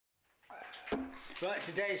Right,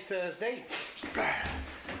 today's Thursday.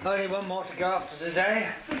 Only one more to go after the day.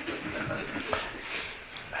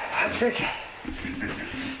 That's it.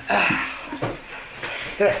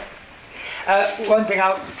 One thing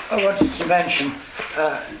I wanted to mention,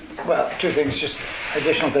 well, two things, just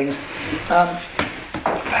additional things.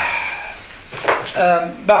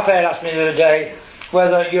 Raphael asked me the other day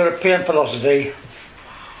whether European philosophy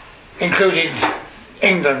included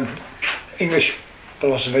English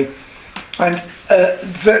philosophy, and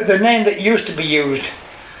the name that used to be used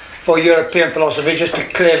for European philosophy, just to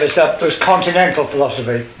clear this up, was continental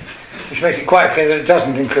philosophy, which makes it quite clear that it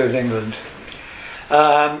doesn't include England.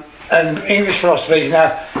 And English philosophy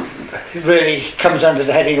now really comes under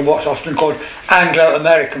the heading of what's often called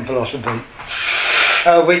Anglo-American philosophy,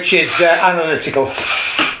 which is analytical,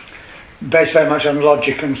 based very much on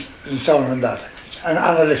logic and so on and that. It's an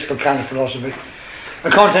analytical kind of philosophy.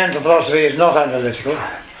 And continental philosophy is not analytical,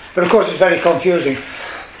 but of course it's very confusing.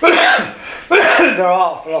 There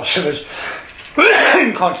are philosophers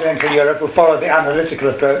in continental Europe who follow the analytical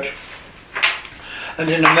approach, and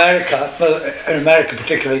in America, well, in America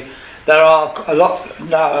particularly, there are a lot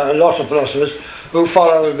of philosophers who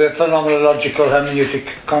follow the phenomenological hermeneutic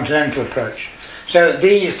continental approach. So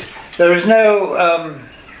there is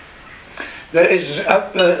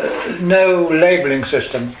no labelling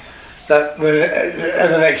system that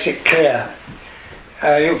ever makes it clear.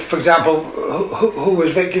 For example, who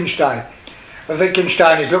was Wittgenstein? Well,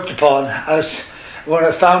 Wittgenstein is looked upon as one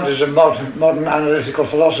of the founders of modern analytical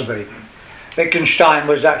philosophy. Wittgenstein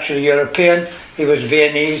was actually European, he was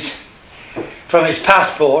Viennese. From his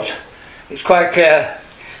passport, it's quite clear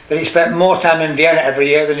that he spent more time in Vienna every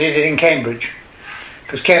year than he did in Cambridge,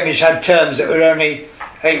 because Cambridge had terms that were only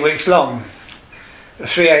 8 weeks long.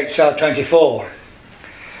 3/8 are 24.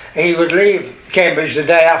 He would leave Cambridge the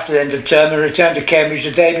day after the end of term and return to Cambridge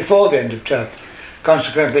the day before the end of term.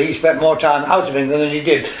 Consequently, he spent more time out of England than he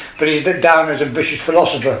did, but he's down as a British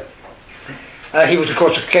philosopher. He was, of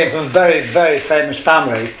course, came from a very, very famous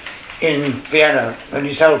family in Vienna, and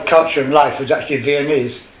his whole culture and life was actually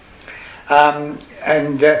Viennese.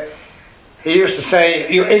 He used to say,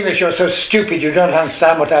 "You English are so stupid, you don't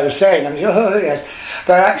understand what I was saying." And I said, "Oh yes,"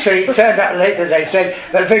 but actually it turned out later they said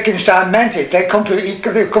that Wittgenstein meant it. They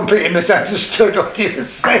completely misunderstood what he was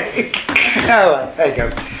saying. Oh well, there you go.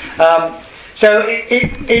 So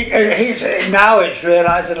now it's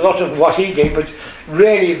realised that a lot of what he did was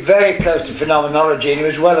really very close to phenomenology, and he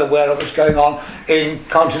was well aware of what's going on in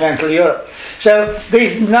continental Europe. So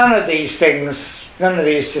none of these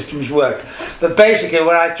systems work. But basically,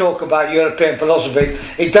 when I talk about European philosophy,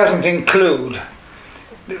 it doesn't include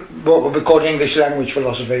what would be called English language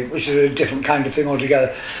philosophy, which is a different kind of thing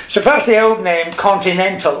altogether. So perhaps the old name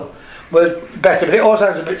continental was better, but it all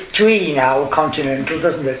sounds a bit twee now, continental,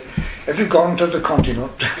 doesn't it? Have you gone to the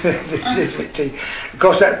continent? This is a bit twee. Of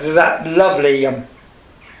course, there's that lovely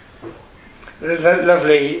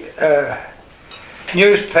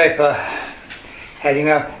newspaper heading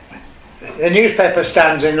up. The newspaper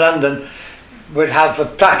stands in London would have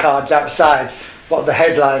placards outside what the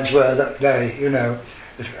headlines were that day, you know.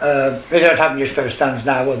 They don't have newspaper stands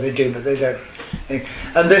now, well they do, but they don't.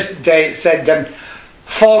 And this day it said,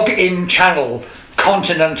 "Fog in Channel,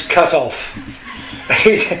 continent cut off."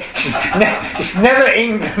 It's never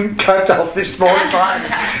England cut off this small line.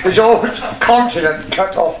 It's always continent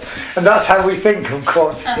cut off, and that's how we think, of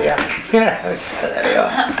course. Yeah, you know. So there we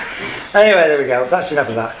are. Anyway, there we go. That's enough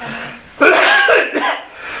of that.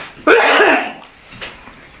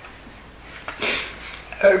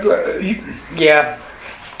 Yeah.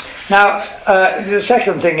 Now, the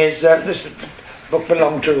second thing is this book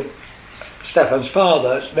belonged to Stefan's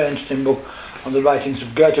father. It's a very interesting book on the writings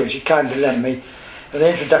of Goethe, which he kindly lent me. The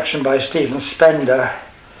introduction by Stephen Spender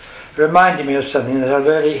reminded me of something that I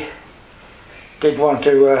really did want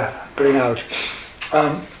to bring out.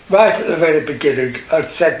 Right at the very beginning, I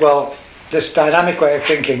said, well, this dynamic way of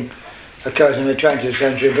thinking occurs in the 20th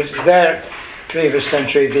century, but it's there previous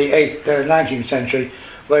century, the 19th century,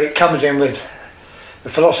 where it comes in with the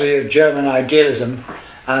philosophy of German idealism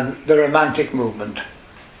and the Romantic movement.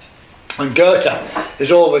 And Goethe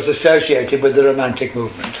is always associated with the Romantic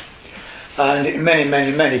movement. And in many,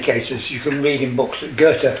 many, many cases, you can read in books that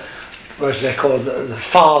Goethe was, they're called the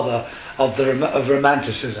father of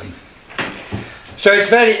Romanticism. So it's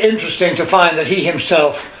very interesting to find that he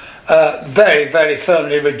himself very, very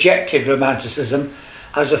firmly rejected Romanticism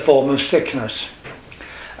as a form of sickness.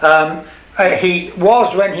 He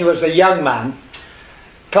was, when he was a young man,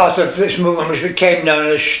 part of this movement which became known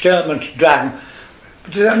as Sturm und Drang.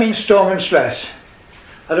 Does that mean storm and stress?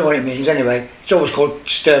 I don't know what it means anyway. It's always called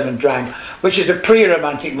Sturm und Drang, which is a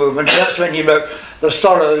pre-romantic movement, and that's when he wrote The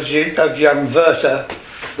Sorrows of Young Werther,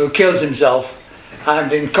 who kills himself. And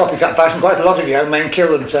in copycat fashion, quite a lot of young men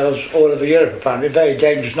kill themselves all over Europe, apparently. A very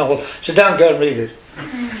dangerous novel, so don't go and read it.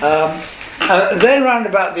 Then around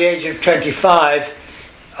about the age of 25,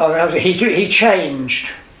 he changed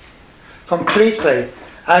completely,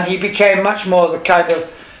 and he became much more the kind of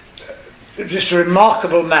this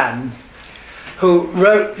remarkable man who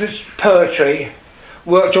wrote this poetry,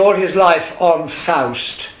 worked all his life on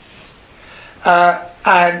Faust,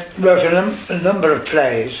 and wrote a number of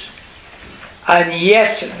plays, and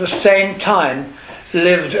yet at the same time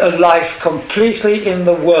lived a life completely in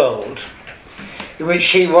the world, in which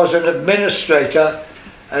he was an administrator,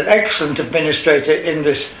 an excellent administrator in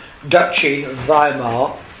this duchy of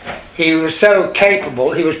Weimar. He was so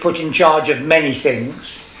capable, he was put in charge of many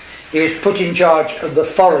things. He was put in charge of the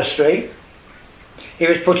forestry, he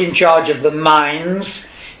was put in charge of the mines,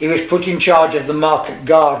 he was put in charge of the market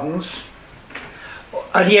gardens,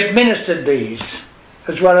 and he administered these,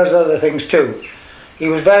 as well as other things too. He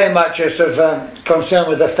was very much a sort of concerned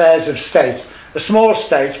with affairs of state, a small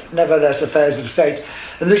state, but nevertheless affairs of state.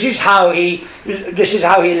 And this is how he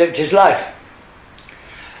lived his life.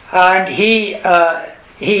 And he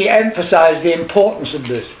emphasised the importance of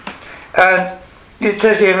this. And it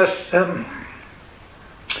says here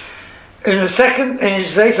in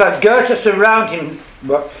his later life, Goethe surrounded him.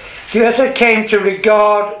 Goethe came to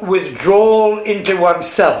regard withdrawal into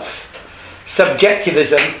oneself,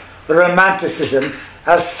 subjectivism, romanticism,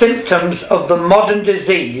 as symptoms of the modern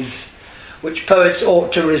disease which poets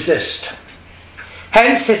ought to resist.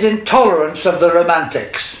 Hence his intolerance of the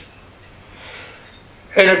romantics.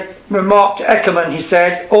 In a remark to Eckermann, he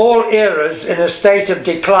said, all eras in a state of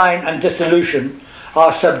decline and dissolution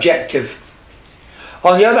are subjective.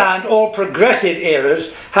 On the other hand, all progressive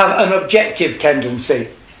eras have an objective tendency.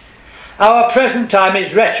 Our present time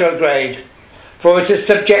is retrograde, for it is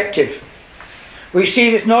subjective. We see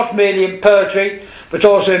this not merely in poetry, but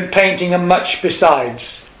also in painting and much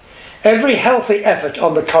besides. Every healthy effort,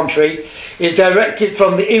 on the contrary, is directed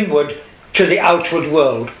from the inward to the outward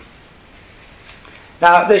world.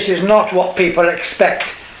 Now, this is not what people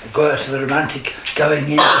expect. Goethe, the romantic, going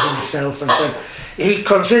into himself and so on. He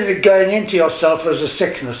considered going into yourself as a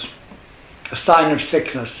sickness, a sign of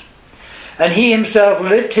sickness. And he himself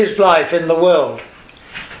lived his life in the world.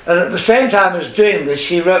 And at the same time as doing this,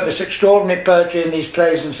 he wrote this extraordinary poetry in these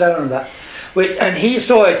plays and so on and that. And he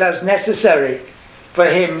saw it as necessary for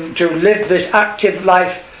him to live this active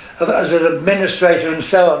life as an administrator and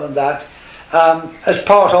so on and that, as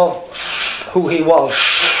part of who he was.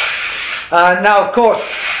 Now, of course,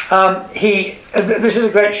 this is a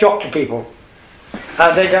great shock to people.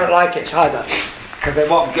 They don't like it either, because they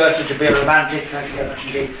want Goethe to be a romantic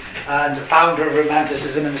and the founder of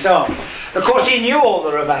romanticism and so on. Of course, he knew all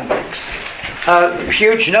the romantics, a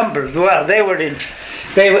huge number. Well, they were in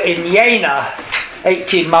Jena,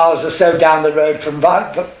 18 miles or so down the road from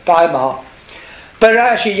Weimar. But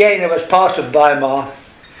actually Jena was part of Weimar,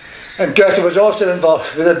 and Goethe was also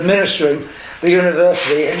involved with administering the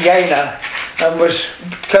university in Jena and was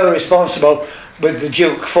co-responsible with the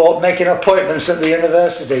Duke for making appointments at the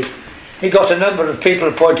university. He got a number of people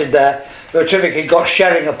appointed there who were terrific. He got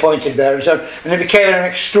Schelling appointed there and so on, and it became an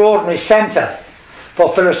extraordinary centre for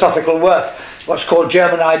philosophical work. What's called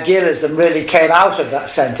German idealism really came out of that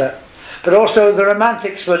centre. But also the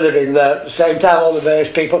romantics were living there at the same time, all the various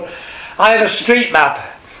people. I have a street map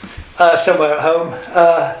somewhere at home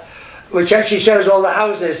which actually shows all the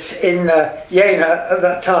houses in Jena at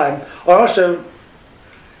that time. Or also,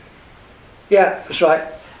 yeah, that's right,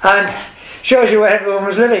 and shows you where everyone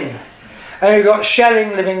was living. And you've got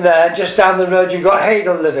Schelling living there, and just down the road you've got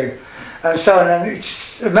Hegel living, and so on. And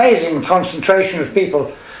it's amazing concentration of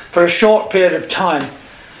people for a short period of time.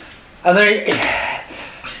 And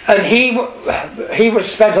then he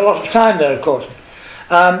was spent a lot of time there, of course.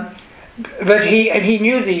 But he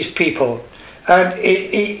knew these people, and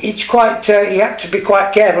it's quite he had to be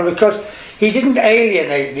quite careful, because he didn't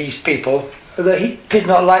alienate these people. He did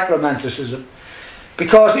not like romanticism,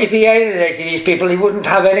 because if he alienated these people, he wouldn't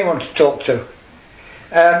have anyone to talk to.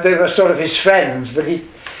 They were sort of his friends,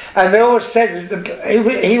 and they always said that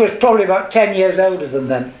he was probably about 10 years older than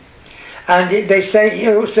them. And he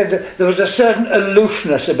always said that there was a certain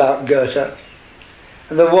aloofness about Goethe,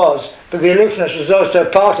 and there was, but the aloofness was also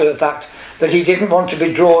part of the fact that he didn't want to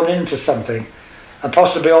be drawn into something, and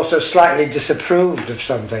possibly also slightly disapproved of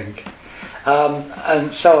something,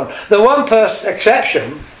 and so on. The one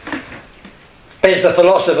exception is the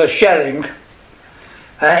philosopher Schelling.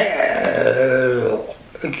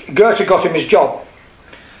 Goethe got him his job,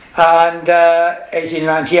 and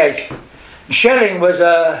 1898. Schelling was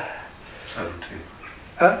a...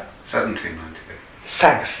 1798.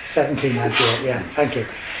 Thanks, 1798, yeah, thank you.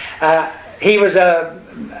 He was a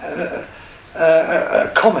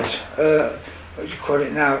comet, what do you call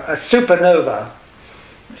it now, a supernova.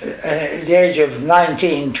 At the age of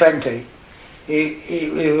 19, 20,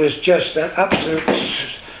 he was just an absolute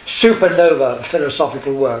supernova of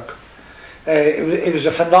philosophical work. It was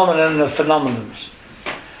a phenomenon of phenomenons.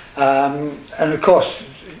 And of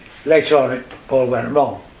course, later on it all went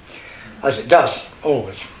wrong, as it does,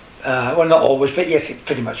 always. Well, not always, but yes, it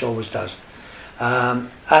pretty much always does.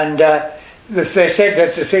 They said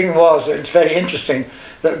that the thing was, it's very interesting,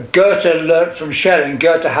 that Goethe learnt from Schelling.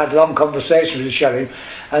 Goethe had long conversations with Schelling,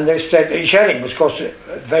 and they said, Schelling was, of course,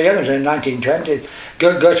 very young, in 1920.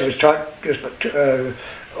 Goethe was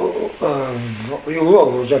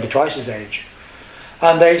was over twice his age.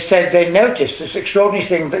 And they said they noticed this extraordinary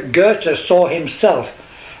thing that Goethe saw himself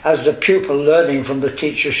as the pupil learning from the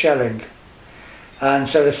teacher Schelling. And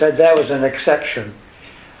so they said there was an exception.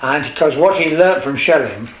 And because what he learnt from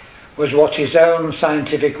Schelling was what his own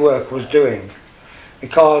scientific work was doing.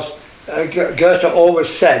 Because Goethe always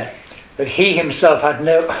said that he himself had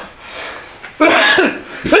no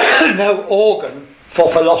no organ for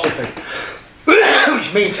philosophy,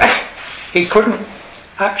 which means he couldn't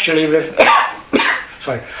actually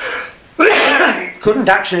couldn't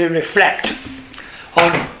actually reflect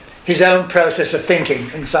on his own process of thinking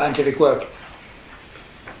in scientific work.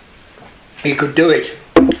 He could do it,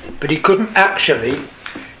 but he couldn't actually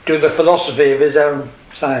do the philosophy of his own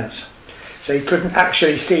science. So he couldn't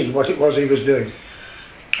actually see what it was he was doing.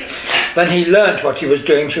 When he learnt what he was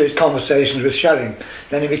doing through his conversations with Schelling,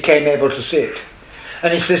 then he became able to see it.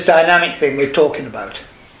 And it's this dynamic thing we're talking about.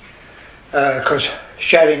 Because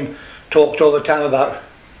Schelling talked all the time about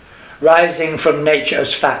rising from nature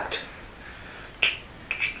as fact.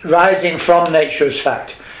 Rising from nature as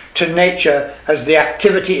fact to nature as the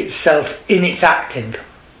activity itself in its acting.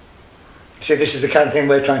 See, this is the kind of thing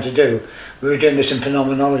we're trying to do. We were doing this in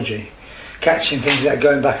phenomenology, catching things that are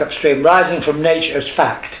going back upstream, rising from nature as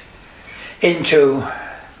fact into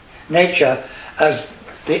nature as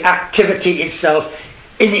the activity itself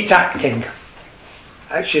in its acting.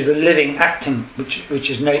 Actually, the living acting, which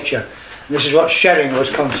is nature. And this is what Schelling was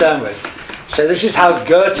concerned with. So this is how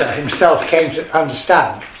Goethe himself came to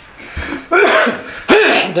understand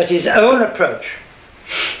that his own approach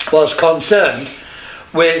was concerned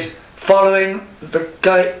with following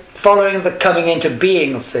the coming into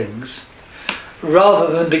being of things,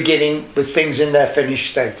 rather than beginning with things in their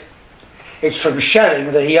finished state. It's from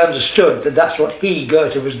Schelling that he understood that that's what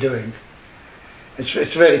Goethe was doing.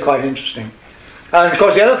 It's really quite interesting. And of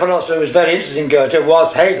course the other philosopher who was very interested in Goethe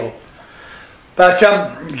was Hegel. But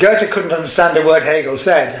Goethe couldn't understand a word Hegel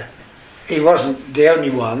said. He wasn't the only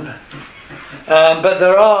one. But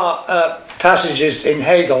there are passages in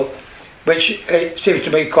Hegel which it seems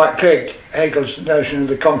to be quite clear, Hegel's notion of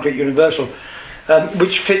the concrete universal,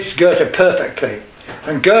 which fits Goethe perfectly.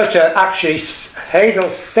 And Goethe actually, Hegel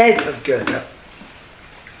said of Goethe,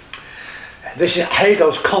 this is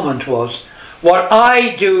Hegel's comment was, what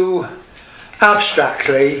I do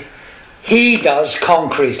abstractly, he does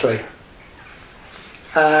concretely.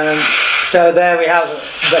 So there we have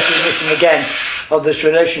recognition again of this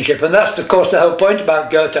relationship, and that's of course the whole point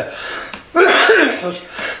about Goethe.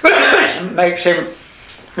 Makes him,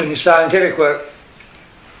 in his scientific work,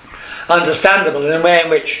 understandable in a way in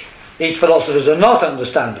which these philosophers are not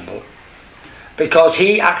understandable, because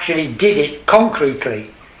he actually did it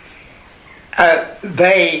concretely.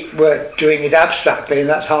 They were doing it abstractly, and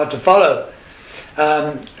that's hard to follow.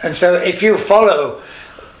 And so if you follow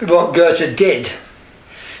what Goethe did,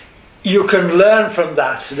 you can learn from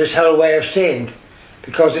that, this whole way of seeing,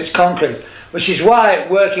 because it's concrete. Which is why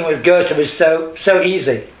working with Goethe was so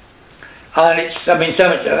easy. And it's, so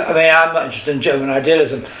much, I'm not interested in German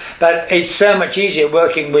idealism, but it's so much easier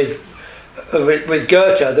working with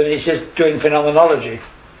Goethe than it is doing phenomenology,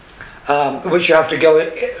 which you have to go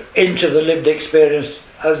into the lived experience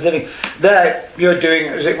as living. There you're doing,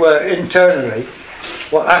 as it were, internally.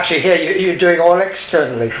 Well, actually here you're doing all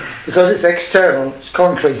externally. Because it's external, it's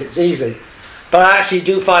concrete, it's easy. But I actually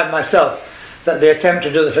do find myself that the attempt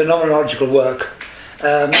to do the phenomenological work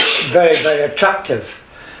very, very attractive,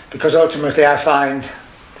 because ultimately I find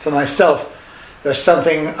for myself there's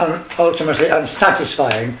something ultimately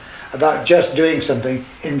unsatisfying about just doing something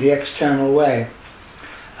in the external way.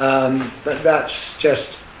 But that's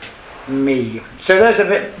just me. So there's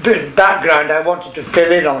a bit of background I wanted to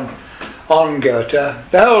fill in on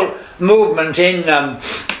Goethe. The whole movement in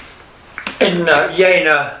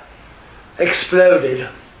Jena exploded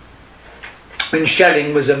when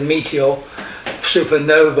Schelling was a meteor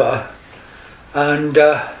supernova, and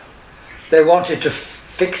they wanted to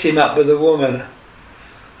fix him up with a woman,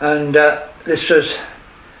 and this was,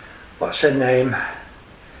 what's her name?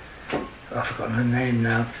 Oh, I've forgotten her name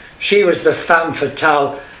now. She was the femme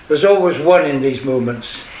fatale. There's always one in these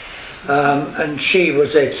movements, and she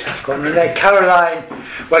was it. I've forgotten her name. Caroline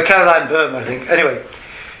Berman, I think. Anyway,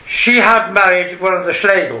 she had married one of the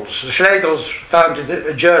Schlegels. The Schlegels founded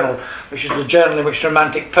a journal, which is the journal in which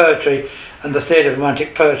romantic poetry and the theory of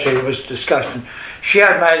romantic poetry was discussed. And she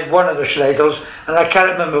had married one of the Schlegels, and I can't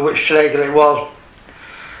remember which Schlegel it was.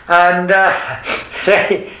 And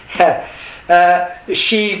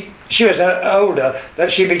she was older,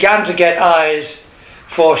 that she began to get eyes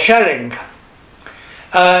for Schelling.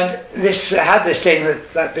 And this had this thing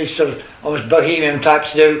that these sort of almost bohemian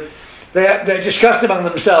types do. They discussed among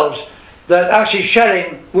themselves that actually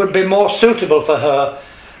Schelling would be more suitable for her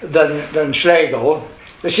than Schlegel.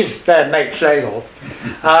 This is their mate Schlegel,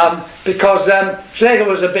 because Schlegel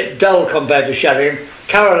was a bit dull compared to Schelling.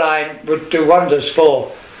 Caroline would do wonders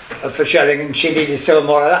for Schelling, and she needed so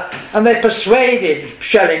more of that. And they persuaded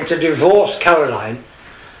Schelling to divorce Caroline,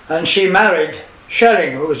 and she married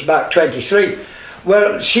Schelling, who was about 23.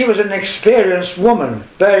 Well, she was an experienced woman.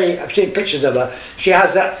 I've seen pictures of her. She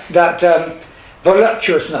has that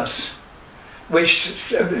voluptuousness, which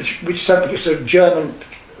some sort of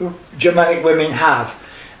Germanic women have,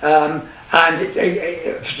 and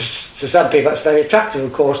to some people that's very attractive,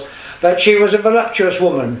 of course. But she was a voluptuous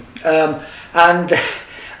woman, and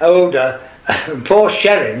older. Poor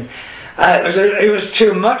Schelling, it was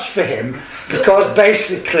too much for him, because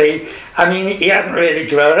basically, I mean, he hadn't really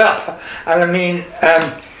grown up, and I mean,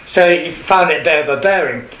 so he found it a bit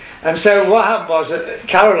overbearing. And so what happened was that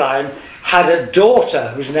Caroline had a daughter,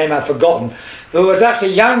 whose name I've forgotten, who was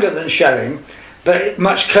actually younger than Schelling, but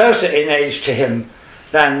much closer in age to him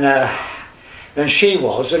than she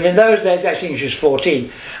was. And in those days, I think she was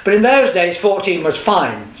 14. But in those days, 14 was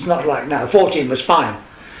fine. It's not like now. 14 was fine.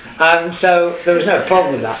 And so there was no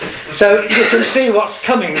problem with that. So you can see what's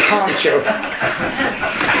coming, can't you?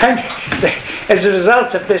 And as a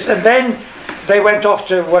result of this, and then they went off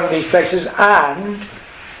to one of these places, and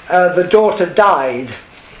the daughter died,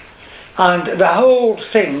 and the whole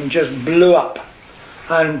thing just blew up,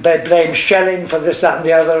 and they blamed Schelling for this, that and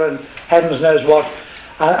the other, and heavens knows what,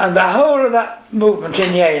 and the whole of that movement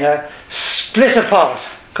in Jena split apart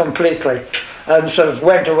completely and sort of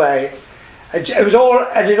went away. It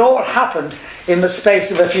all happened in the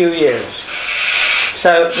space of a few years.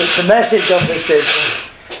 So the message of this is,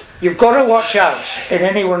 you've got to watch out in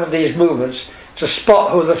any one of these movements to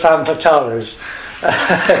spot who the femme fatale is.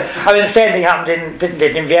 I mean, the same thing happened didn't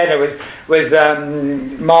it, in Vienna with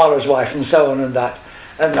Mahler's wife and so on and that,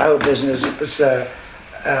 and the whole business was,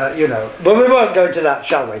 but we won't go into that,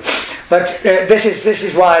 shall we? But this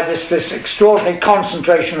is why this extraordinary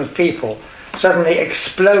concentration of people suddenly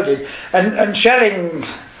exploded, and Schelling,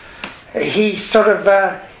 he sort of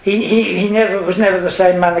he was never the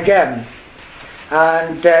same man again,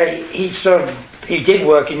 and he did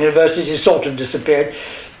work in universities. He sort of disappeared.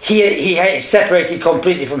 He separated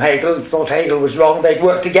completely from Hegel and thought Hegel was wrong. They'd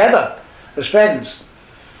worked together as friends,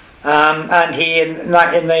 and he in the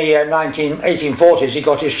 1840s he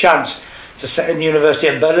got his chance to say, in the University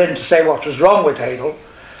of Berlin, to say what was wrong with Hegel.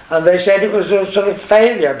 And they said it was a sort of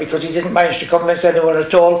failure because he didn't manage to convince anyone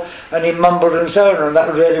at all, and he mumbled and so on, and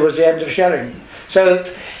that really was the end of Schelling. So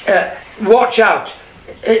watch out.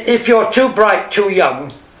 If you're too bright, too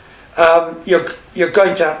young, you're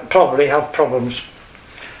going to probably have problems.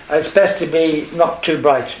 It's best to be not too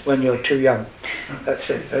bright when you're too young. That's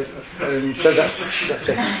it. So that's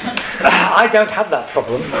it. I don't have that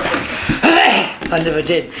problem. I never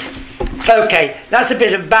did. Okay, that's a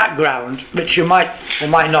bit of background which you might or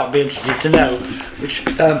might not be interested to know. Which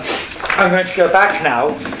I'm going to go back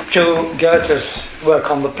now to Goethe's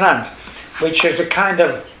work on the plant, which is a kind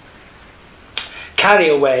of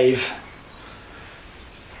carrier wave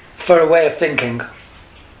for a way of thinking.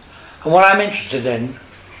 And what I'm interested in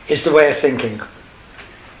is the way of thinking.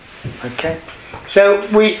 Okay, so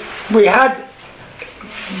we had.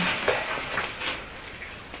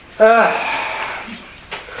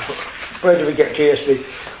 Where did we get to yesterday?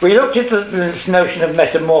 We looked at this notion of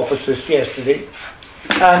metamorphosis yesterday,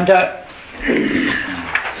 and I've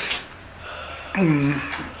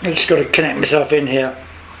just got to connect myself in here.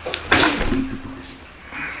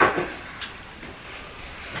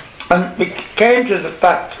 And we came to the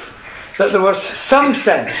fact that there was some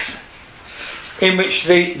sense in which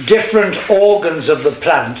the different organs of the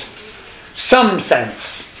plant,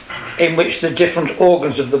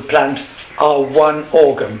 are one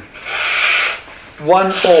organ.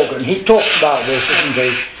 one organ. He talked about this, didn't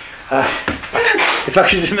he? If I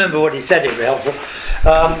can remember what he said, it would be helpful.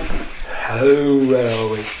 Where are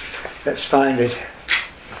we? Let's find it.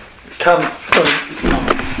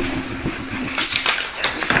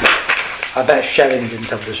 I bet Schelling didn't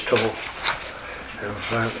have this trouble.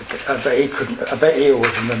 I bet he couldn't. I bet he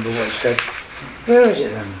always remember what he said. Where is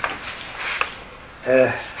it then?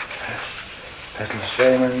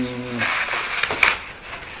 Pettelstramen.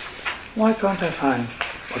 Why can't I find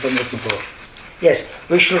what I'm looking for? Yes,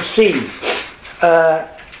 we shall see.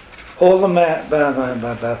 All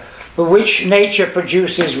the which nature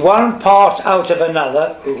produces one part out of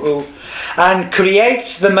another, and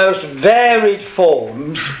creates the most varied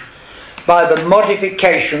forms by the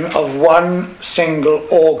modification of one single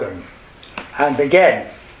organ. And again,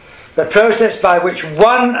 the process by which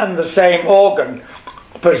one and the same organ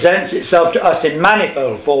presents itself to us in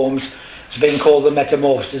manifold forms has been called the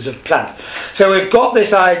metamorphosis of plant. So we've got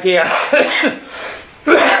this idea,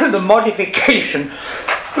 the modification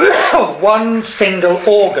of one single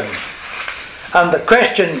organ. And the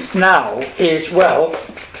question now is, well,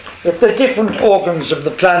 if the different organs of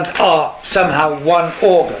the plant are somehow one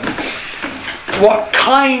organ, what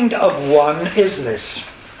kind of one is this?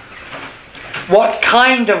 What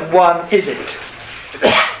kind of one is it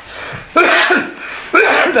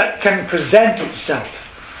that can present itself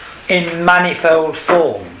in manifold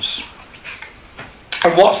forms?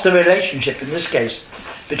 And what's the relationship in this case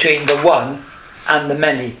between the one and the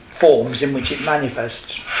many forms in which it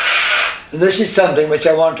manifests? And this is something which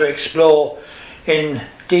I want to explore in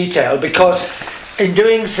detail, because in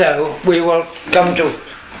doing so we will come to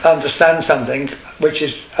understand something which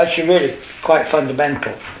is actually really quite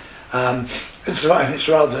fundamental. It's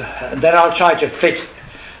rather. Then I'll try to fit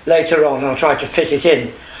later on. I'll try to fit it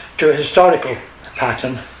in to a historical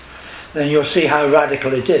pattern. Then you'll see how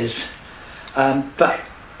radical it is. But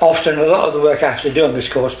often a lot of the work I have to do on this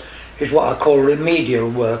course is what I call remedial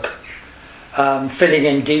work, filling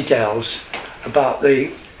in details about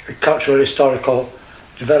the cultural historical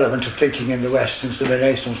development of thinking in the West since the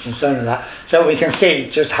Renaissance and so on and that, so we can see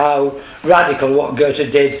just how radical what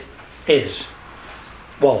Goethe did is,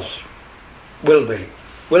 will be,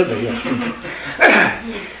 yes.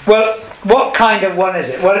 Well, what kind of one is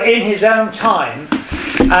it? Well, in his own time,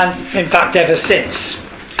 and in fact ever since,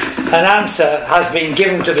 an answer has been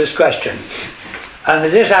given to this question. And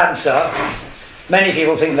this answer, many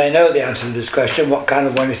people think they know the answer to this question, what kind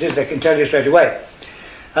of one it is, they can tell you straight away.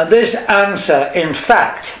 And this answer, in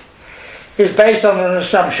fact, is based on an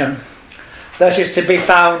assumption that is to be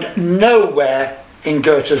found nowhere in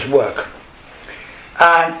Goethe's work.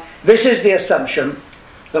 And this is the assumption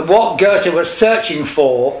that what Goethe was searching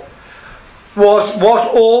for was what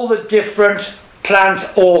all the different plant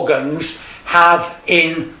organs have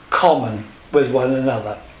in common with one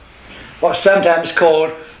another. What's sometimes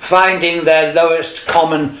called finding their lowest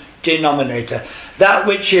common denominator. That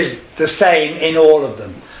which is the same in all of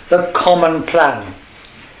them. The common plan.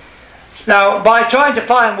 Now, by trying to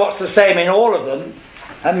find what's the same in all of them,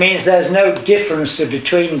 that means there's no difference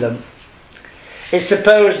between them. It's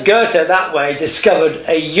supposed Goethe that way discovered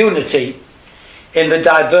a unity in the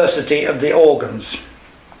diversity of the organs.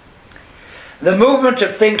 The movement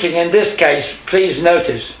of thinking in this case, please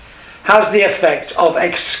notice, has the effect of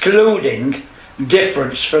excluding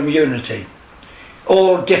difference from unity.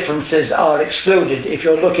 All differences are excluded if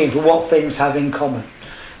you're looking for what things have in common,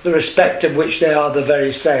 the respect of which they are the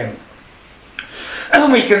very same.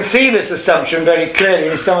 And we can see this assumption very clearly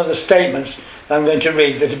in some of the statements I'm going to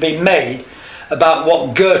read that have been made about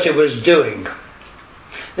what Goethe was doing.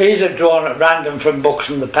 These are drawn at random from books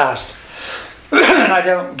from the past. And I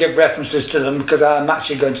don't give references to them because I'm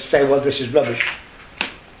actually going to say, well, this is rubbish.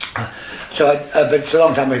 But it's a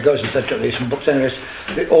long time ago since I took these from books. Anyways,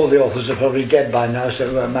 all the authors are probably dead by now, so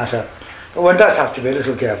it won't matter. But one does have to be a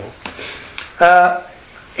little careful.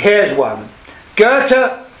 Here's one.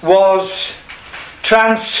 Goethe was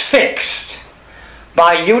transfixed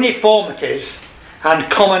by uniformities and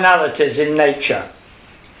commonalities in nature.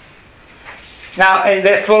 Now,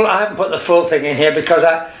 they're full. I haven't put the full thing in here because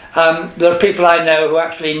there are people I know who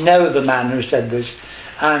actually know the man who said this,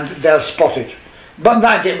 and they'll spot it. But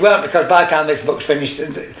that it won't, because by the time this book's finished,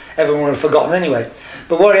 everyone will have forgotten anyway.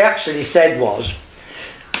 But what he actually said was,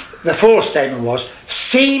 the full statement was,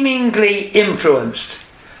 seemingly influenced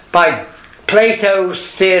by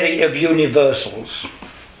Plato's theory of universals.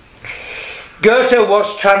 Goethe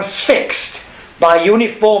was transfixed by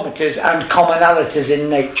uniformities and commonalities in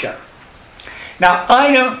nature. Now,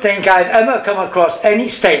 I don't think I've ever come across any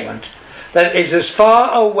statement that is as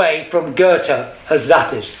far away from Goethe as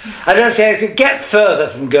that is. I don't say I could get further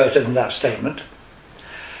from Goethe than that statement.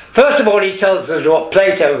 First of all, he tells us what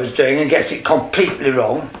Plato was doing and gets it completely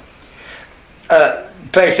wrong.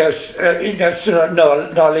 Plato's,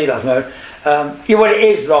 no, leave that mode. Well, it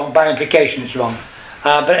is wrong, by implication it's wrong.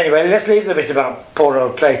 But anyway, let's leave the bit about poor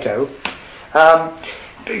old Plato.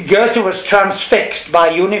 Goethe was transfixed by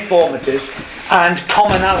uniformities and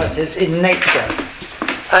commonalities in nature.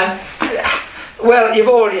 And, well, you've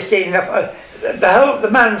already seen enough. The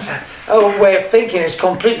man's whole way of thinking is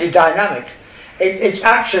completely dynamic. It's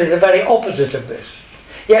actually the very opposite of this.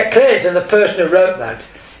 Yet clearly to the person who wrote that,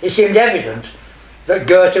 it seemed evident that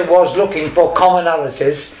Goethe was looking for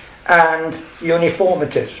commonalities and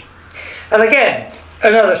uniformities. And again,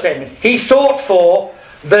 another statement. He sought for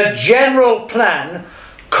the general plan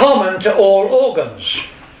common to all organs.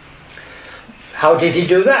 How did he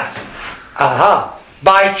do that?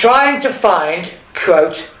 By trying to find,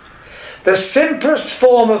 quote, the simplest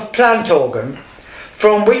form of plant organ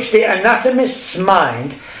from which the anatomist's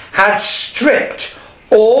mind had stripped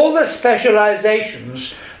all the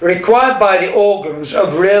specializations required by the organs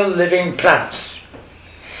of real living plants.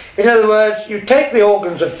 In other words, you take the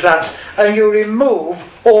organs of plants and you remove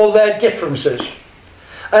all their differences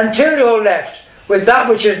until you're left with that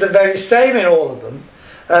which is the very same in all of them,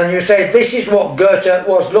 and you say this is what Goethe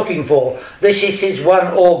was looking for, this is his one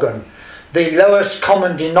organ, the lowest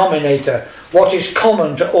common denominator, what is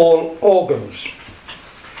common to all organs.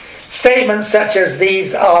 Statements such as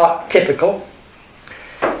these are typical,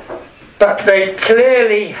 but they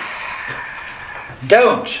clearly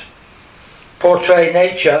don't portray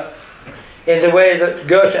nature in the way that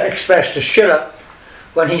Goethe expressed to Schiller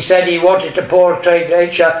when he said he wanted to portray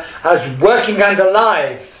nature as working and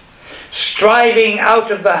alive, striving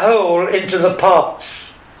out of the whole into the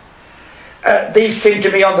parts. These seem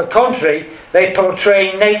to be, on the contrary, they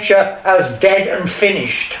portray nature as dead and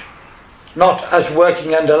finished, not as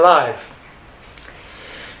working and alive.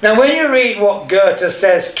 Now when you read what Goethe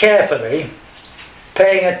says carefully,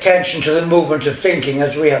 paying attention to the movement of thinking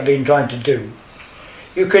as we have been trying to do,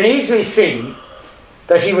 you can easily see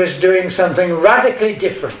that he was doing something radically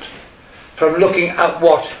different from looking at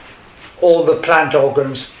what all the plant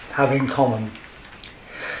organs have in common.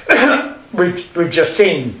 We've just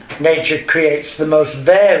seen nature creates the most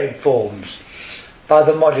varied forms by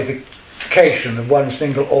the modification of one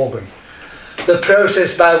single organ. The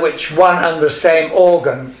process by which one and the same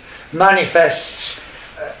organ manifests,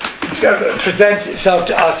 presents itself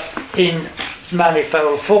to us in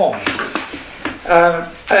manifold forms.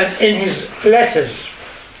 And in his letters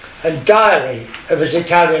and diary of his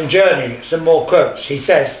Italian journey, some more quotes, he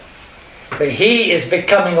says that he is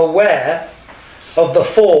becoming aware of the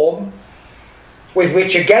form with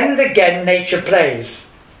which again and again nature plays,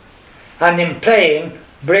 and in playing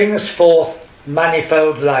brings forth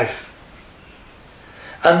manifold life.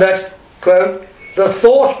 And that, quote, the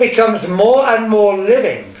thought becomes more and more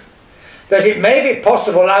living, that it may be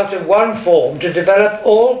possible out of one form to develop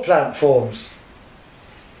all plant forms.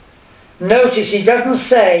 Notice he doesn't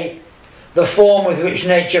say the form with which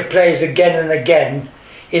nature plays again and again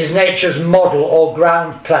is nature's model or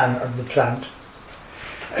ground plan of the plant.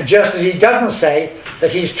 Just as he doesn't say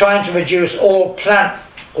that he's trying to reduce all plant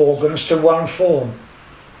organs to one form.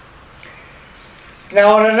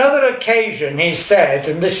 Now on another occasion he said,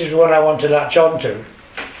 and this is what I want to latch on to,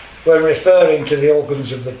 when referring to the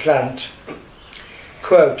organs of the plant,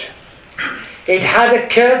 quote, it had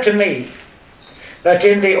occurred to me that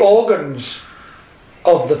in the organs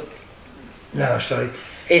of the...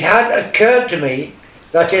 It had occurred to me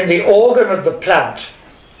that in the organ of the plant,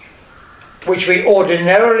 which we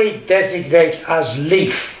ordinarily designate as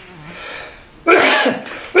leaf,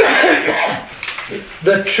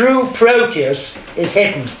 the true Proteus is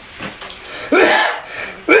hidden,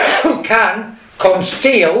 who can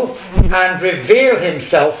conceal and reveal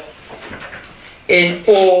himself in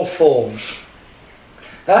all forms.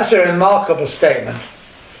 That's a remarkable statement,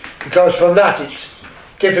 because from that it's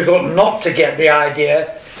difficult not to get the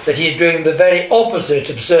idea that he's doing the very opposite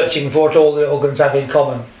of searching for what all the organs have in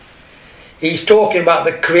common. He's talking about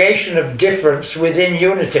the creation of difference within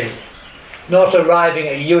unity, not arriving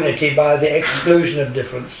at unity by the exclusion of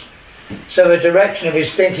difference. So the direction of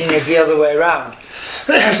his thinking is the other way around.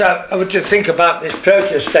 So I want to think about this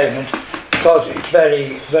Proteus statement because it's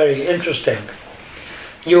very, very interesting.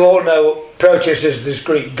 You all know Proteus is this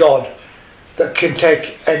Greek god that can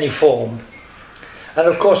take any form. And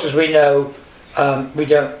of course, as we know, we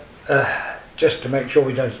don't, just to make sure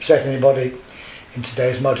we don't upset anybody in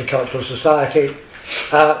today's multicultural society,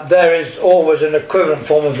 there is always an equivalent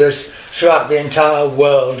form of this throughout the entire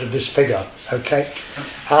world of this figure, okay?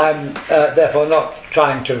 I'm therefore not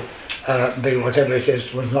trying to be whatever it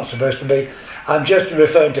is was not supposed to be. I'm just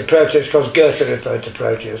referring to Proteus because Goethe referred to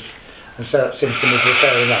Proteus, and so that seems to me to be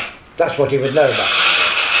fair enough. That's what he would know about.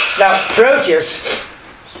 Now, Proteus,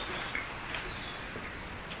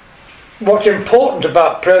 what's important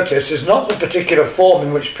about Proteus is not the particular form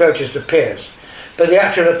in which Proteus appears, but the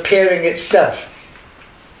actual appearing itself.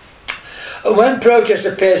 When Proteus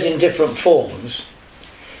appears in different forms,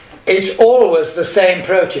 it's always the same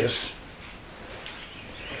Proteus.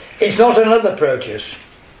 It's not another Proteus.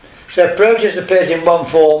 So if Proteus appears in one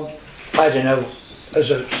form, I don't know, as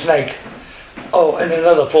a snake, or in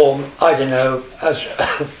another form, I don't know, as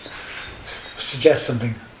suggest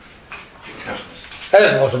something.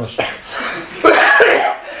 Hippopotamus.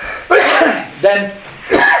 Then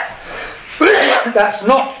that's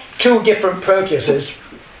not two different Proteuses.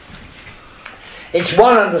 It's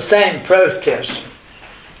one and the same Proteus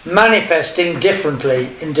manifesting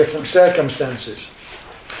differently in different circumstances.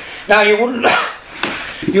 Now you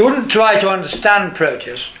wouldn't try to understand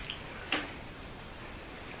Proteus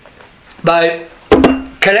by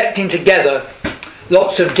collecting together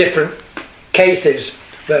lots of different cases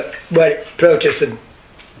where Proteus had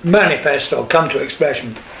manifest or come to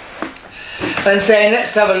expression, and saying,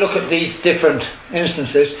 let's have a look at these different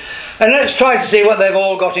instances and let's try to see what they've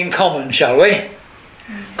all got in common, shall we?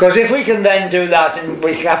 Because if we can then do that, and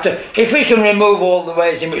if we can remove all the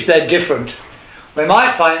ways in which they're different, we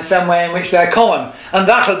might find some way in which they're common, and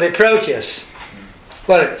that'll be Proteus.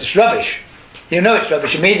 Well, it's rubbish. You know it's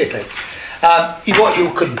rubbish immediately. What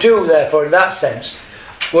you could do, therefore, in that sense,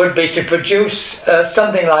 would be to produce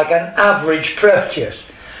something like an average Proteus,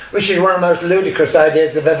 which is one of the most ludicrous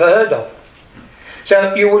ideas I've ever heard of.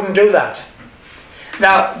 So you wouldn't do that.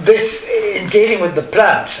 Now, this, in dealing with the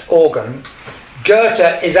plant organ,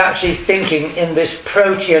 Goethe is actually thinking in this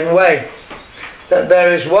protean way, that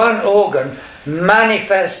there is one organ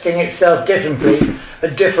manifesting itself differently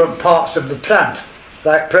at different parts of the plant,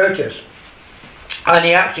 like Proteus. And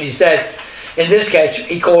he actually says, in this case,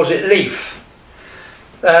 he calls it leaf.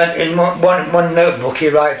 And in one notebook he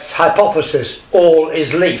writes, hypothesis, all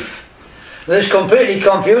is leaf. This completely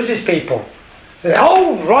confuses people.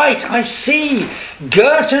 Oh, right, I see.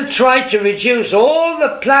 Goethe tried to reduce all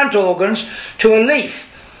the plant organs to a leaf.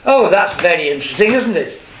 Oh, that's very interesting, isn't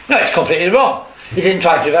it? No, it's completely wrong. He didn't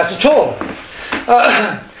try to do that at all.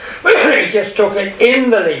 He just took it in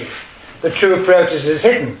the leaf. The true Proteus is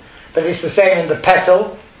hidden. But it's the same in the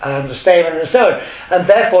petal and the stamen and so on. And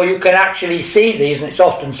therefore you can actually see these, and it's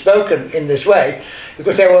often spoken in this way. You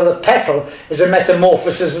could say, well, the petal is a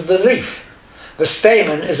metamorphosis of the leaf. The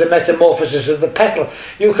stamen is a metamorphosis of the petal.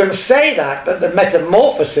 You can say that, but the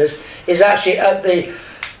metamorphosis is actually at the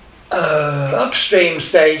upstream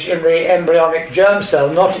stage in the embryonic germ cell.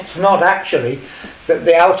 It's not actually that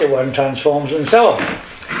the outer one transforms and so on.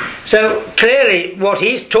 So clearly what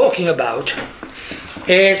he's talking about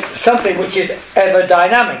is something which is ever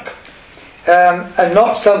dynamic, and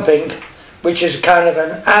not something which is kind of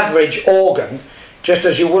an average organ, just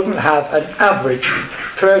as you wouldn't have an average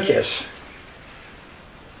Proteus.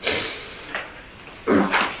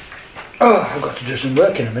 Oh, I've got to do some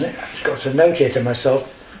work in a minute. I've got a note here to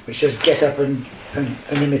myself which says get up and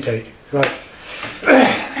imitate. Right.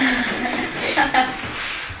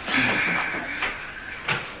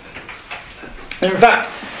 In fact,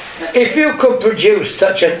 if you could produce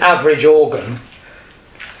such an average organ,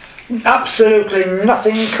 absolutely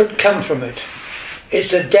nothing could come from it.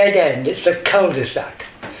 It's a dead end, it's a cul-de-sac.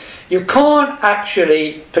 You can't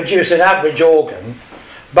actually produce an average organ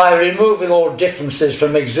by removing all differences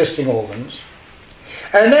from existing organs,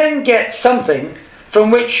 and then get something from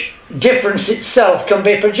which difference itself can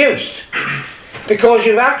be produced, because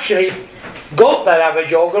you've actually got that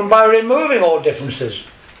average organ by removing all differences.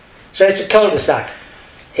 So it's a cul-de-sac.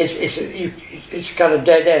 It's a kind of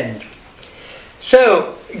dead end.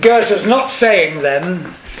 So Goethe's not saying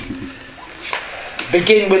then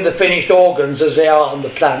begin with the finished organs as they are on the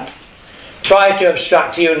plant, try to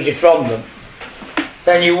abstract unity from them,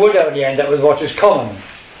 then you would only end up with what is common.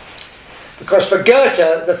 Because for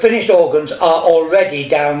Goethe the finished organs are already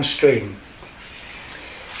downstream,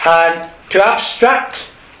 and to abstract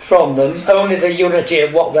from them only the unity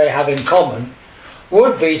of what they have in common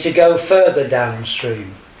would be to go further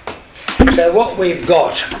downstream. So what we've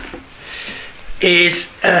got is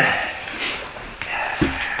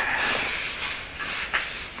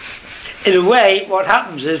in a way what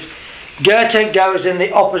happens is Goethe goes in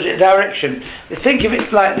the opposite direction. Think of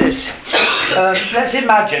it like this. Let's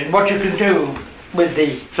imagine what you can do with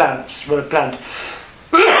these plants. Well, a plant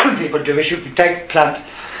people do is you could take a plant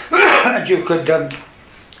and you could,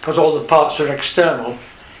 because all the parts are external,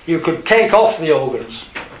 you could take off the organs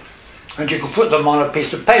and you could put them on a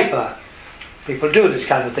piece of paper. People do this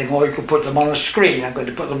kind of thing, or you could put them on a screen. I'm going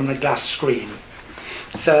to put them on a glass screen.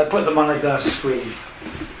 So I put them on a glass screen,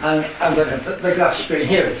 and I'm going to put the glass screen,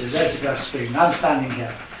 here it is, there's the glass screen. I'm standing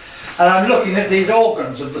here, and I'm looking at these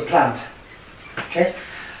organs of the plant. Okay?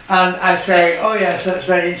 And I say, oh yes, that's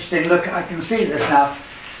very interesting, look, I can see this now.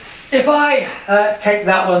 If I take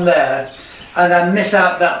that one there, and I miss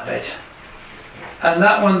out that bit, and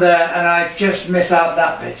that one there, and I just miss out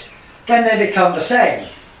that bit, then they become the same.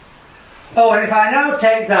 Oh, and if I now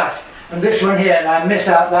take that, and this one here, and I miss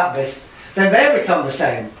out that bit, then they become the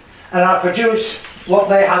same, and I produce what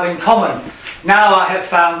they have in common. Now I have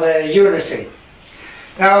found their unity.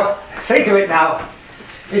 Now, think of it now.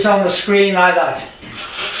 It's on the screen like that.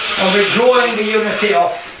 And we're drawing the unity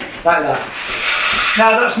off like that.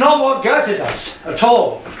 Now, that's not what Goethe does at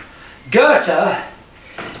all. Goethe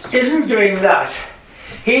isn't doing that.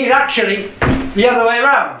 He's actually the other way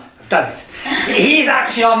around. I've done it. He's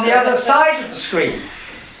actually on the other side of the screen.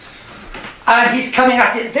 And he's coming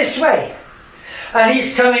at it this way. And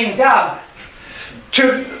he's coming down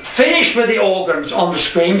to finish with the organs on the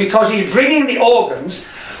screen, because he's bringing the organs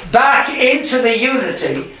back into the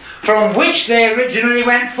unity from which they originally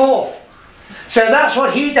went forth. So that's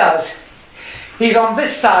what he does. He's on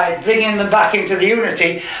this side, bringing them back into the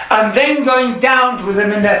unity, and then going down with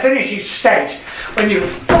them in their finished state. When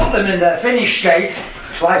you've got them in their finished state,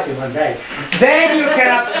 twice in one day, then you can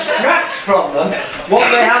abstract from them what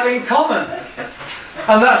they have in common.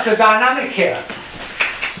 And that's the dynamic here.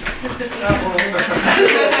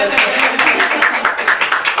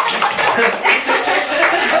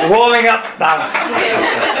 Warming up now.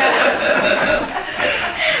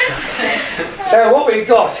 So what we've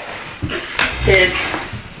got is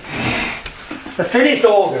the finished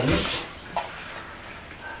organs.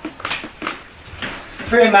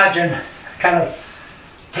 If we imagine a kind of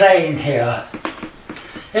plane here,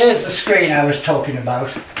 here's the screen I was talking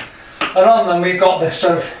about, and on them we've got this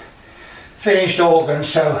sort of finished organs.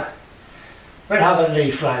 So we'll have a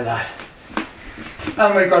leaf like that,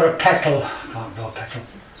 and we've got a petal. I can't go petal.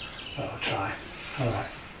 I'll try. Alright,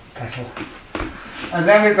 petal. And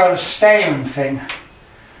then we've got a stamen thing.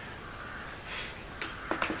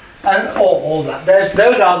 And all that.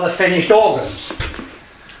 Those are the finished organs.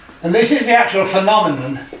 And this is the actual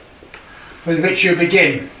phenomenon with which you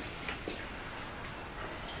begin.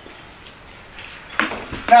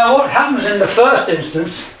 Now what happens in the first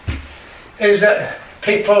instance is that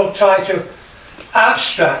people try to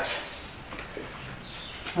abstract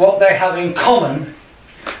what they have in common,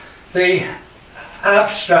 the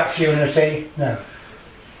abstract unity, no,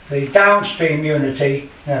 the downstream unity,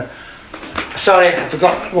 no. Sorry, I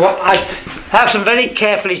forgot. Well, I have some very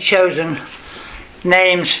carefully chosen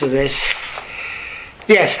names for this.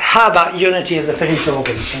 Yes, how about unity of the finished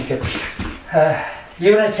organs? Thank you.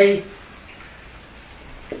 Unity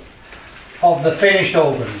of the finished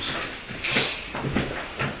organs.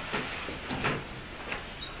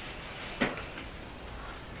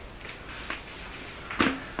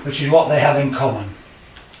 Which is what they have in common.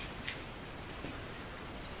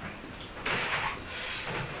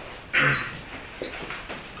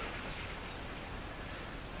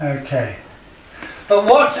 Okay. But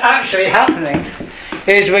what's actually happening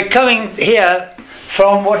is we're coming here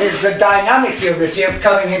from what is the dynamic unity of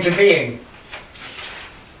coming into being.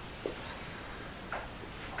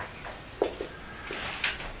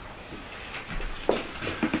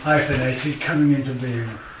 Hyphenated, coming into being.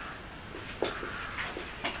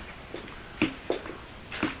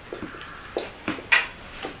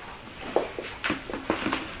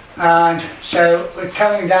 And so we're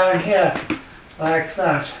coming down here like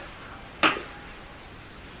that.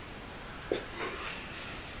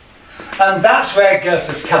 And that's where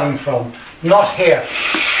Goethe's coming from, not here.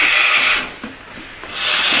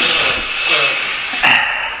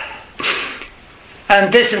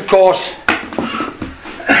 And this, of course,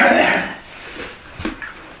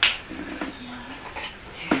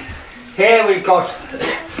 here we've got,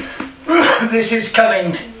 this is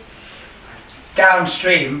coming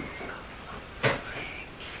downstream.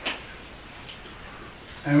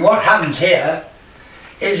 And what happens here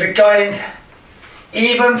is we're going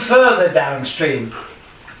even further downstream.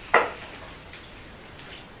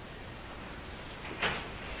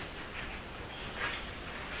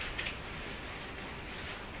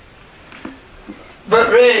 But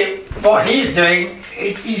really, what he's doing,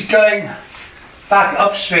 he's going back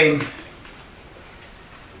upstream.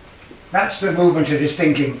 That's the movement of his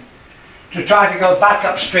thinking. To try to go back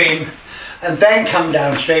upstream and then come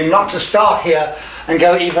downstream, not to start here and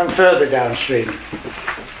go even further downstream.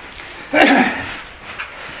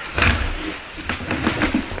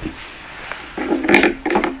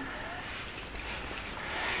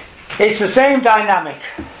 It's the same dynamic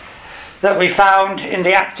that we found in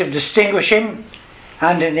the act of distinguishing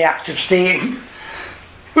and in the act of seeing,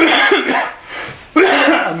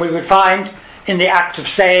 and we would find in the act of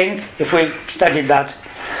saying, if we studied that,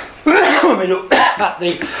 when we look at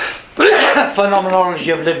the phenomenology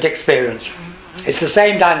of lived experience. It's the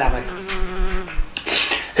same dynamic.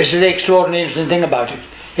 This is the extraordinary interesting thing about it.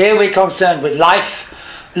 Here we're concerned with life,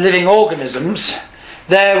 living organisms.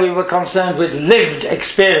 There we were concerned with lived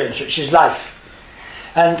experience, which is life.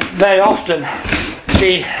 And very often,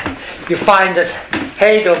 you find that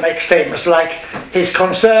Hegel makes statements like his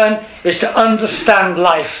concern is to understand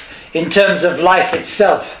life in terms of life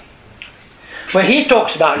itself. When he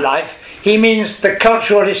talks about life, he means the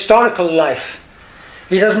cultural, historical life.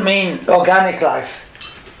 He doesn't mean organic life.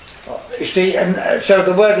 You see, and so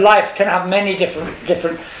the word life can have many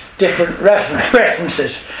different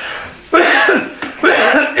references.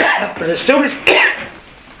 But as soon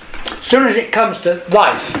as it comes to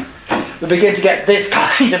life, we begin to get this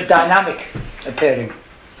kind of dynamic appearing.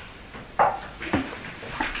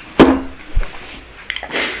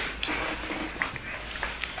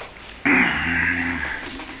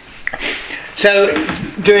 So,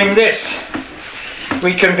 doing this,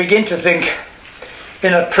 we can begin to think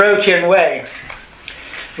in a protean way.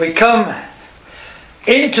 We come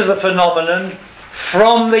into the phenomenon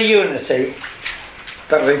from the unity,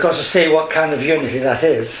 but we've got to see what kind of unity that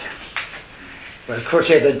is. Well, of course,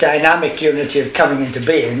 you have the dynamic unity of coming into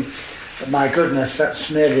being, but my goodness, that's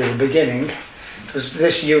merely the beginning, because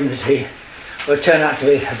this unity will turn out to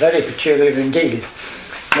be very peculiar indeed,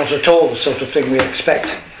 not at all the sort of thing we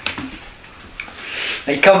expect.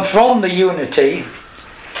 They come from the unity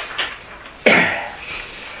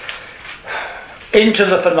into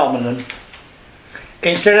the phenomenon,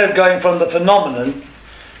 instead of going from the phenomenon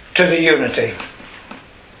to the unity,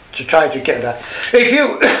 to try to get that. If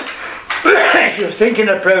you think in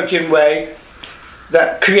a protean way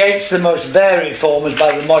that creates the most varied forms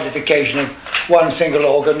by the modification of one single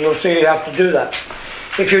organ, you'll see you have to do that.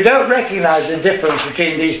 If you don't recognise the difference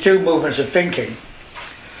between these two movements of thinking,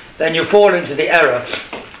 then you fall into the error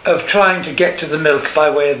of trying to get to the milk by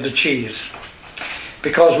way of the cheese.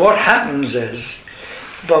 Because what happens is,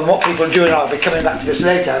 but what people do, and I'll be coming back to this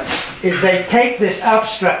later, is they take this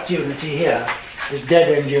abstract unity here, this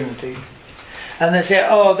dead-end unity, and they say,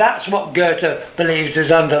 oh, that's what Goethe believes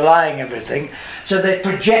is underlying everything, so they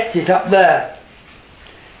project it up there.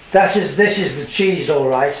 This is the cheese, all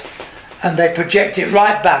right, and they project it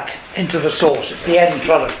right back into the source. It's the end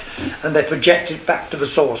product, and they project it back to the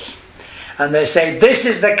source. And they say, this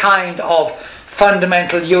is the kind of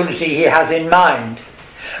fundamental unity he has in mind,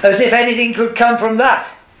 as if anything could come from that,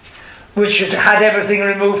 which had everything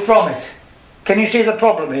removed from it. Can you see the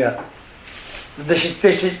problem here?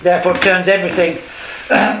 This is therefore turns everything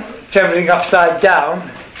upside down,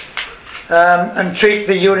 and treat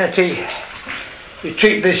the unity. You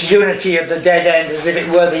treat this unity of the dead end as if it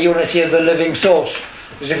were the unity of the living source,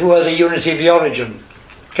 as if it were the unity of the origin.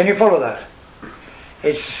 Can you follow that?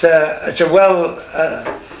 It's a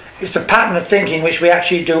pattern of thinking which we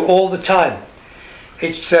actually do all the time.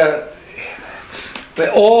 We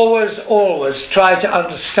always try to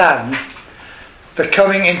understand the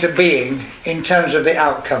coming into being in terms of the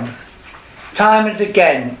outcome. Time and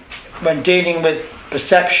again, when dealing with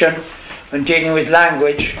perception, when dealing with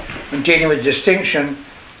language, when dealing with distinction,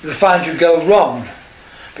 you find you go wrong,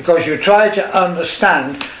 because you try to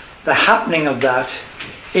understand the happening of that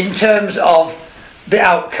in terms of the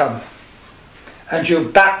outcome, and you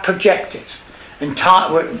back project it. And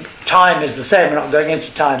time is the same. We're not going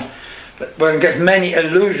into time, but we're going to get many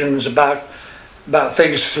illusions about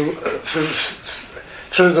things through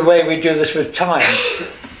the way we do this with time.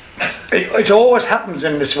 It always happens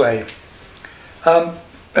in this way,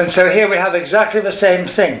 and so here we have exactly the same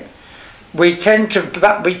thing. We tend to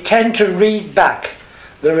read back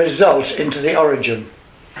the result into the origin,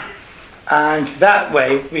 and that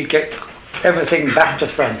way we get everything back to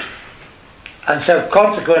front. And so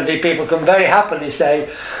consequently people can very happily say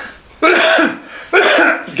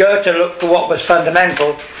Goethe looked for what was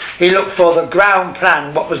fundamental. He looked for the ground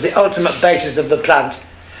plan, what was the ultimate basis of the plant,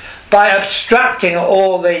 by abstracting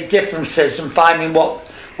all the differences and finding what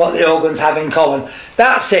the organs have in common.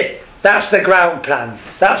 That's it. That's the ground plan.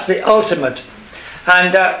 That's the ultimate.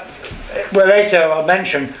 And well, later I'll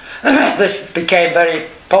mention this became very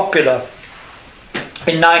popular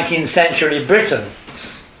in 19th century Britain,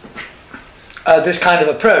 this kind of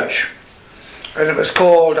approach, and it was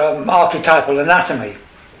called archetypal anatomy.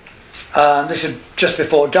 This is just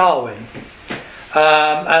before Darwin,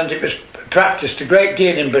 and it was practiced a great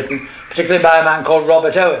deal in Britain, particularly by a man called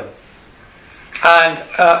Robert Owen. And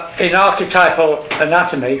in archetypal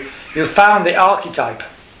anatomy, you found the archetype.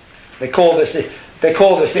 They call this the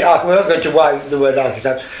archetype. We're not going to why the word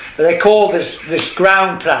archetype, but they call this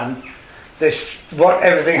ground plan, this what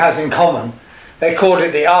everything has in common. They called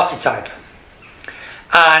it the archetype,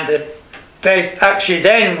 and they actually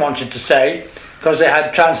then wanted to say, because they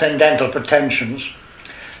had transcendental pretensions,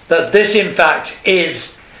 that this in fact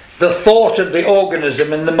is the thought of the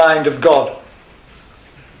organism in the mind of God,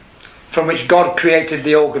 from which God created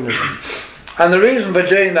the organism. And the reason for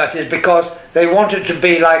doing that is because they wanted to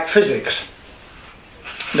be like physics.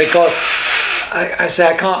 Because I say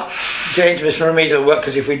I can't get into this remedial work,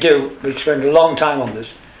 because if we do, we spend a long time on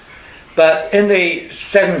this. But in the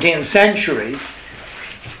 17th century,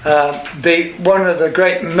 one of the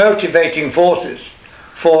great motivating forces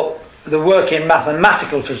for the work in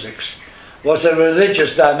mathematical physics was a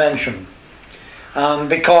religious dimension,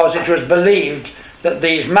 because it was believed that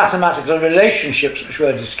these mathematical relationships which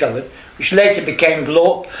were discovered, which later became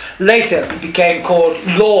called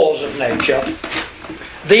laws of nature,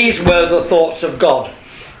 these were the thoughts of God.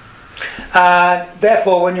 And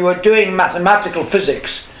therefore, when you were doing mathematical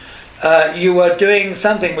physics, you were doing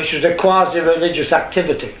something which was a quasi-religious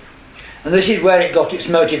activity. And this is where it got its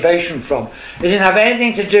motivation from. It didn't have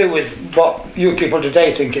anything to do with what you people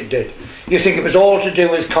today think it did. You think it was all to do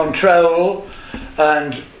with control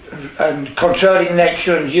and controlling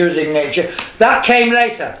nature and using nature. That came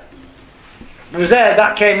later. It was there,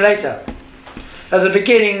 that came later. At the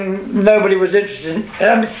beginning, nobody was interested in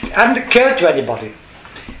it. It hadn't occurred to anybody.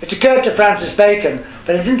 It occurred to Francis Bacon,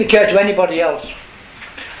 but it didn't occur to anybody else.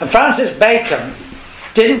 And Francis Bacon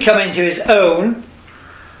didn't come into his own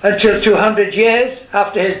until 200 years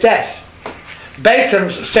after his death.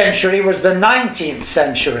 Bacon's century was the 19th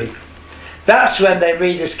century. That's when they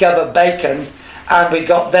rediscovered Bacon, and we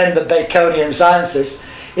got then the Baconian sciences.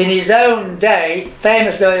 In his own day,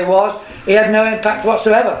 famous though he was, he had no impact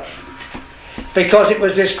whatsoever, because it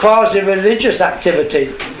was this quasi-religious activity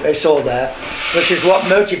they saw there, which is what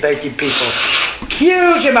motivated people.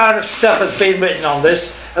 Huge amount of stuff has been written on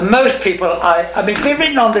this, and most people, I mean, it's been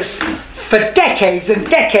written on this for decades and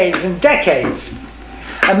decades and decades.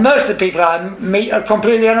 And most of the people I meet are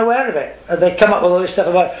completely unaware of it. And they come up with all this stuff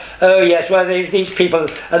about, oh yes, well these people,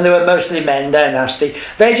 and they were mostly men, they're nasty.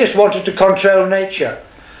 They just wanted to control nature.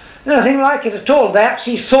 Nothing like it at all. They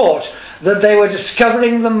actually thought that they were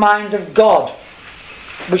discovering the mind of God,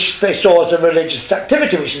 which they saw as a religious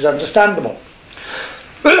activity, which is understandable.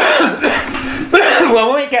 Well,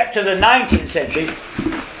 when we get to the 19th century,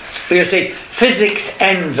 you see, physics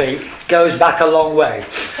envy goes back a long way.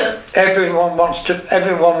 Everyone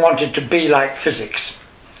wanted to be like physics.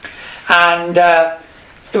 And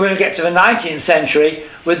when we get to the 19th century,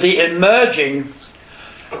 with the emerging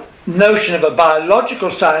notion of a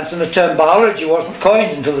biological science, and the term biology wasn't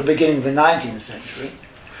coined until the beginning of the 19th century,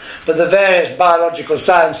 but the various biological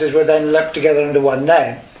sciences were then lumped together under one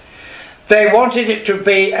name. They wanted it to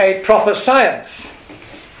be a proper science.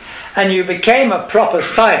 And you became a proper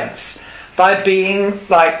science by being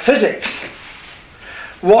like physics.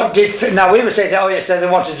 Now we would say, oh yes, they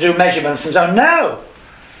wanted to do measurements and so on. No!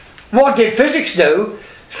 What did physics do?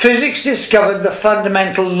 Physics discovered the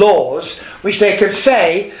fundamental laws which they could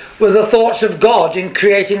say were the thoughts of God in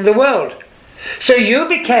creating the world. So you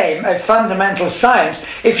became a fundamental science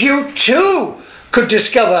if you too could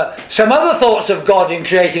discover some other thoughts of God in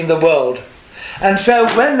creating the world. And so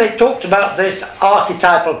when they talked about this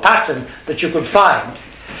archetypal pattern that you could find,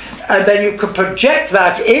 and then you could project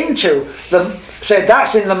that into say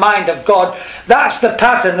that's in the mind of God, that's the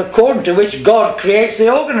pattern according to which God creates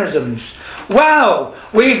the organisms. Wow,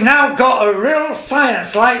 we've now got a real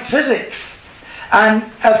science like physics. And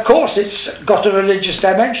of course it's got a religious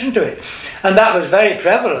dimension to it. And that was very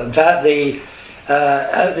prevalent at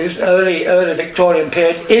this early Victorian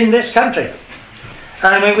period in this country.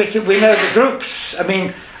 And I mean, we know the groups. I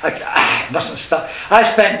mean, I mustn't stop. I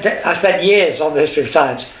spent years on the history of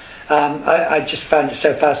science. I just found it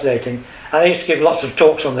so fascinating. And I used to give lots of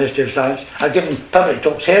talks on the history of science. I've given public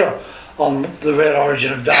talks here on the real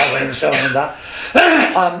origin of Darwin and so on and that.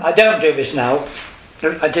 I don't do this now.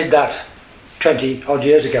 I did that 20 odd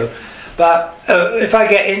years ago. But if I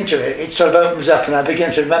get into it, it sort of opens up and I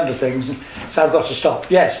begin to remember things. And so I've got to stop.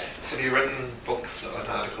 Yes? Have you written books and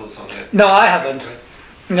articles on it? No, I haven't.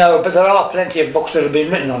 No, but there are plenty of books that have been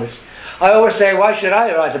written on it. I always say, why should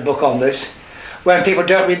I write a book on this when people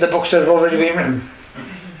don't read the books that have already been written?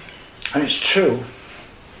 And it's true.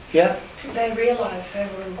 Yeah? Did they realise they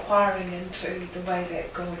were inquiring into the way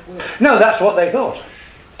that God worked? No, that's what they thought.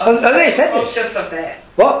 Oh, so they said this. Conscious of that.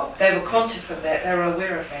 What? They were conscious of that. They were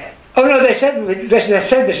aware of that. Oh no, they said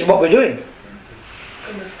this is what we're doing.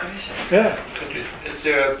 Goodness gracious. Yeah. Is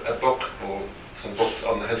there a book or some books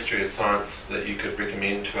on the history of science that you could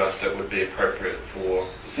recommend to us that would be appropriate for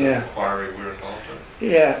the sort of inquiry we're involved in?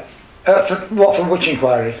 Yeah. From which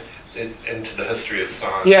inquiry? Into the history of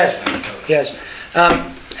science. Yes. Yes.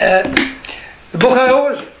 The book I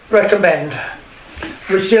always recommend,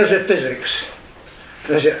 which deals with physics,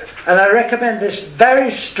 and I recommend this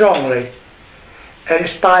very strongly, and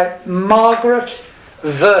it's by Margaret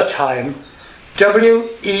Wertheim, Wertheim,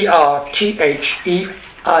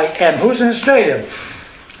 who's an Australian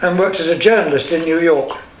and works as a journalist in New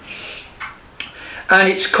York. And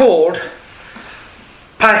it's called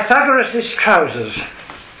Pythagoras' Trousers.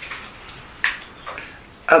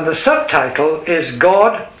 And the subtitle is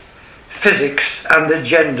God, Physics and the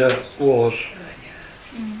Gender Wars.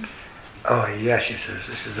 Oh yes, she says,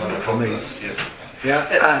 this is the book for me. Yeah.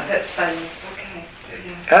 That's famous, okay.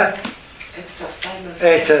 Yeah. It's a famous book.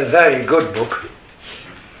 It's a very good book.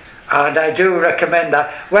 And I do recommend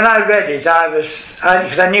that. When I read it, because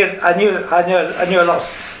I knew a lot of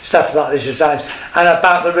stuff about this science and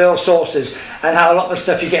about the real sources and how a lot of the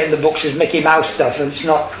stuff you get in the books is Mickey Mouse stuff and it's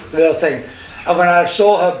not the real thing. And when I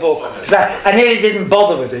saw her book, because I nearly didn't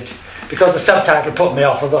bother with it because the subtitle put me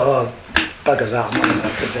off. I thought, oh, bugger that, I'm not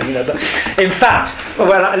that thing, you know. But in fact,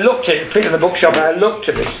 when I looked at it, in the bookshop, and I looked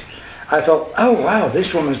at it, I thought, oh wow,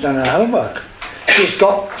 this woman's done her homework. She's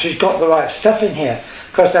got the right stuff in here.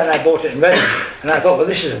 Of course, then I bought it and read it, and I thought, well,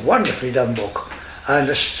 this is a wonderfully done book. And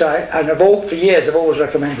for years, I've always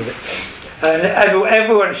recommended it. And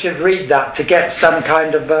everyone should read that to get some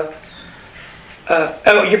kind of.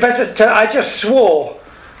 Oh, you better. I just swore.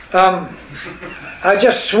 You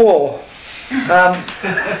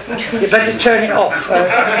better turn it off.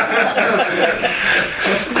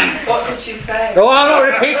 What did you say? Oh, I'm not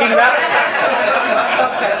repeating that.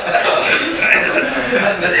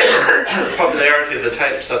 The popularity of the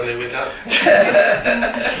tape suddenly went up.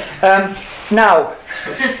 Now,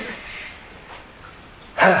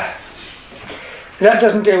 that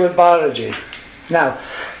doesn't deal with biology. Now,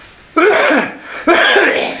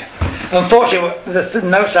 unfortunately, the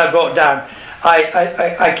notes I brought down,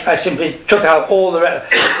 I simply took out all the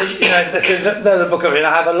the book I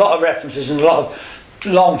have a lot of references and a lot of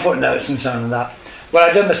long footnotes and so on and that. Well,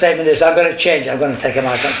 I've done the same in this. I'm going to change it. I'm going to take them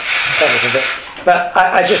out a little bit. But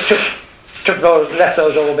I just left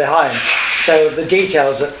those all behind. So the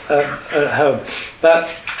details are at home. But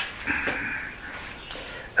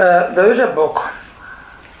there is a book.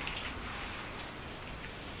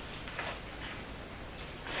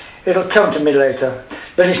 It'll come to me later.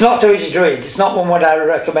 But it's not so easy to read. It's not one that I would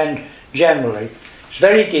recommend generally. It's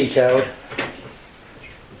very detailed.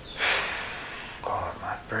 God,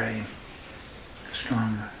 my brain. It's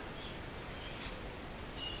gone.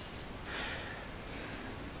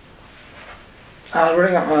 I'll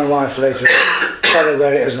ring up my wife later, tell her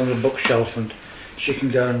where it is on the bookshelf, and she can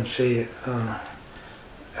go and see it.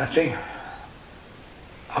 I think,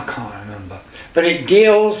 I can't remember. But it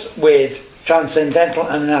deals with transcendental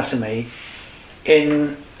anatomy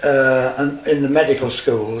in the medical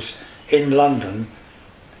schools in London,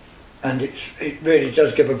 and it really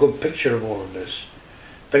does give a good picture of all of this.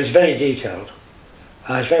 But it's very detailed.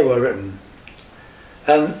 It's very well written.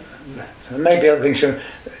 And there may be other things too.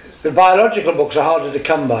 The biological books are harder to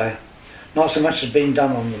come by. Not so much has been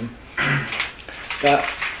done on them. But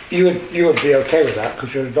you would be okay with that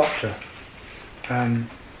because you're a doctor. Can't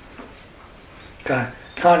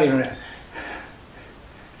even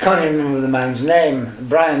remember the man's name.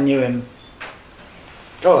 Brian knew him.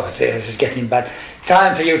 Oh dear, this is getting bad.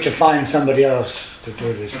 Time for you to find somebody else to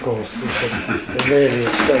do this course.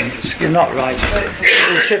 It's not right.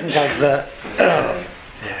 You shouldn't have.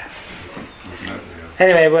 Yeah.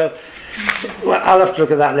 Anyway, well, I'll have to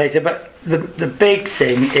look at that later. But the big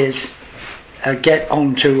thing is get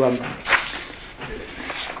on to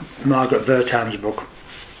Margaret Wertheim's book.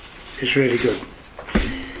 It's really good.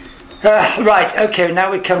 Right, okay, now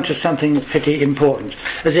we come to something pretty important,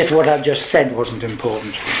 as if what I've just said wasn't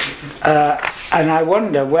important. And I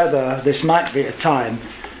wonder whether this might be a time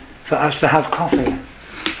for us to have coffee.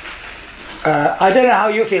 I don't know how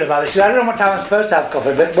you feel about this, because I don't know what time I'm supposed to have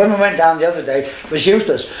coffee, but when we went down the other day, it was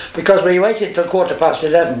useless, because we waited till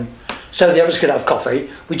 11:15, so the others could have coffee.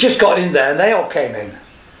 We just got in there, and they all came in.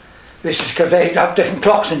 This is because they have different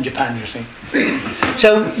clocks in Japan, you see.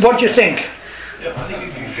 So, what do you think? Yeah, I think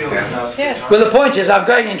if you feel that now's a good time. Well, the point is, I'm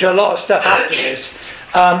going into a lot of stuff after this,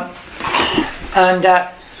 and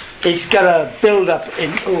it's got to build up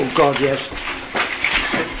in. Oh God, yes.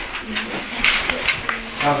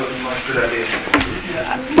 Sounds like a much good idea.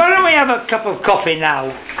 Why don't we have a cup of coffee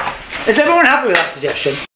now? Is everyone happy with that suggestion?